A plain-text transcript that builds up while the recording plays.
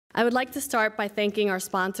I would like to start by thanking our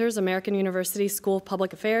sponsors, American University School of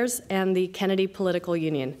Public Affairs and the Kennedy Political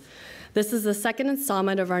Union. This is the second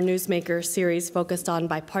installment of our Newsmaker series focused on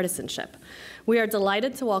bipartisanship. We are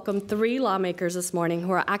delighted to welcome 3 lawmakers this morning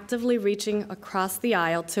who are actively reaching across the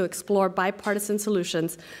aisle to explore bipartisan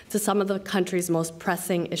solutions to some of the country's most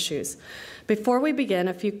pressing issues. Before we begin,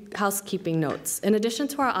 a few housekeeping notes. In addition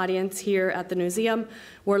to our audience here at the Newseum,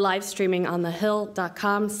 we're live streaming on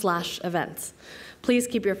thehill.com/events. Please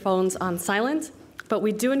keep your phones on silent, but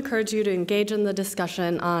we do encourage you to engage in the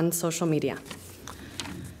discussion on social media.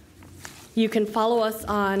 You can follow us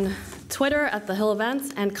on Twitter at The Hill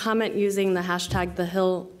Events and comment using the hashtag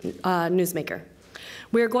 #TheHillNewsmaker.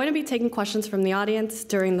 We are going to be taking questions from the audience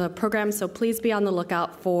during the program, so please be on the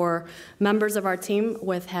lookout for members of our team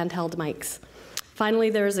with handheld mics.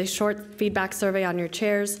 Finally, there is a short feedback survey on your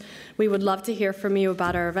chairs. We would love to hear from you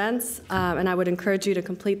about our events, and I would encourage you to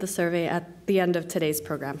complete the survey at the end of today's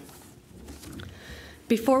program.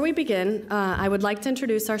 Before we begin, I would like to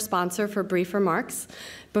introduce our sponsor for brief remarks.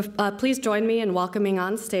 Please join me in welcoming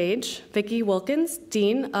on stage Vicki Wilkins,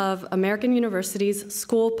 Dean of American University's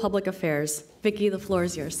School of Public Affairs. Vicki, the floor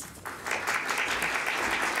is yours.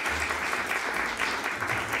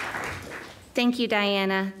 Thank you,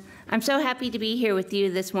 Diana. I'm so happy to be here with you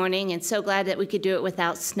this morning and so glad that we could do it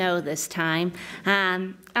without snow this time.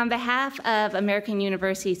 On behalf of American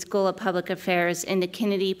University School of Public Affairs and the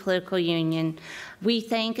Kennedy Political Union, we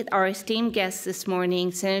thank our esteemed guests this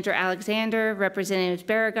morning, Senator Alexander, Representatives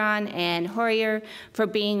Barragan and Hoyer, for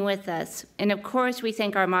being with us. And of course, we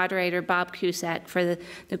thank our moderator, Bob Cusack, for the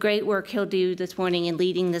great work he'll do this morning in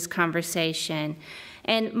leading this conversation.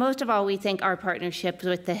 And most of all, we thank our partnerships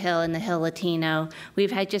with The Hill and The Hill Latino.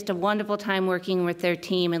 We've had just a wonderful time working with their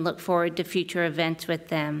team and look forward to future events with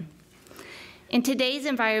them. In today's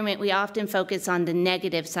environment, we often focus on the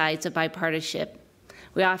negative sides of bipartisanship.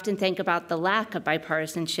 We often think about the lack of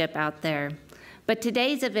bipartisanship out there. But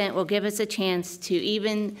today's event will give us a chance to,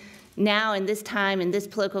 even now in this time, in this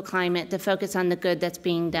political climate, to focus on the good that's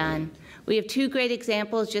being done. We have 2 great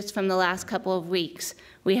examples just from the last couple of weeks.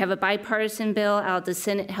 We have a bipartisan bill out of the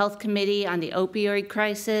Senate Health Committee on the opioid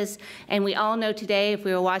crisis, and we all know today, if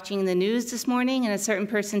we were watching the news this morning and a certain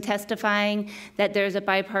person testifying, that there's a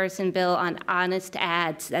bipartisan bill on honest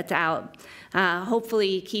ads that's out,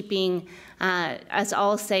 hopefully keeping us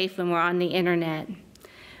all safe when we're on the internet.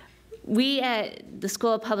 We at the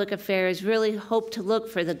School of Public Affairs really hope to look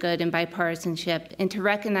for the good in bipartisanship and to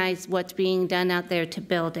recognize what's being done out there to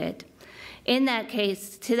build it. In that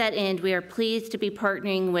case, to that end, we are pleased to be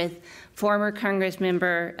partnering with former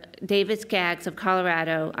Congressmember David Skaggs of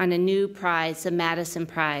Colorado on a new prize, the Madison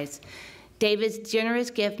Prize. David's generous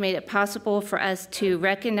gift made it possible for us to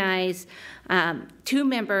recognize 2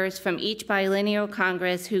 members from each biennial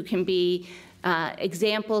Congress who can be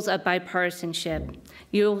examples of bipartisanship.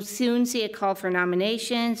 You'll soon see a call for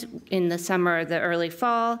nominations in the summer or the early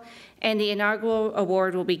fall, and the inaugural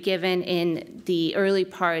award will be given in the early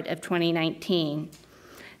part of 2019.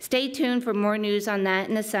 Stay tuned for more news on that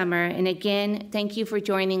in the summer, and again, thank you for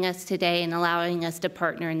joining us today and allowing us to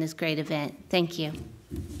partner in this great event. Thank you.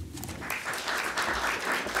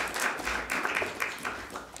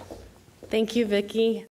 Thank you, Vicki.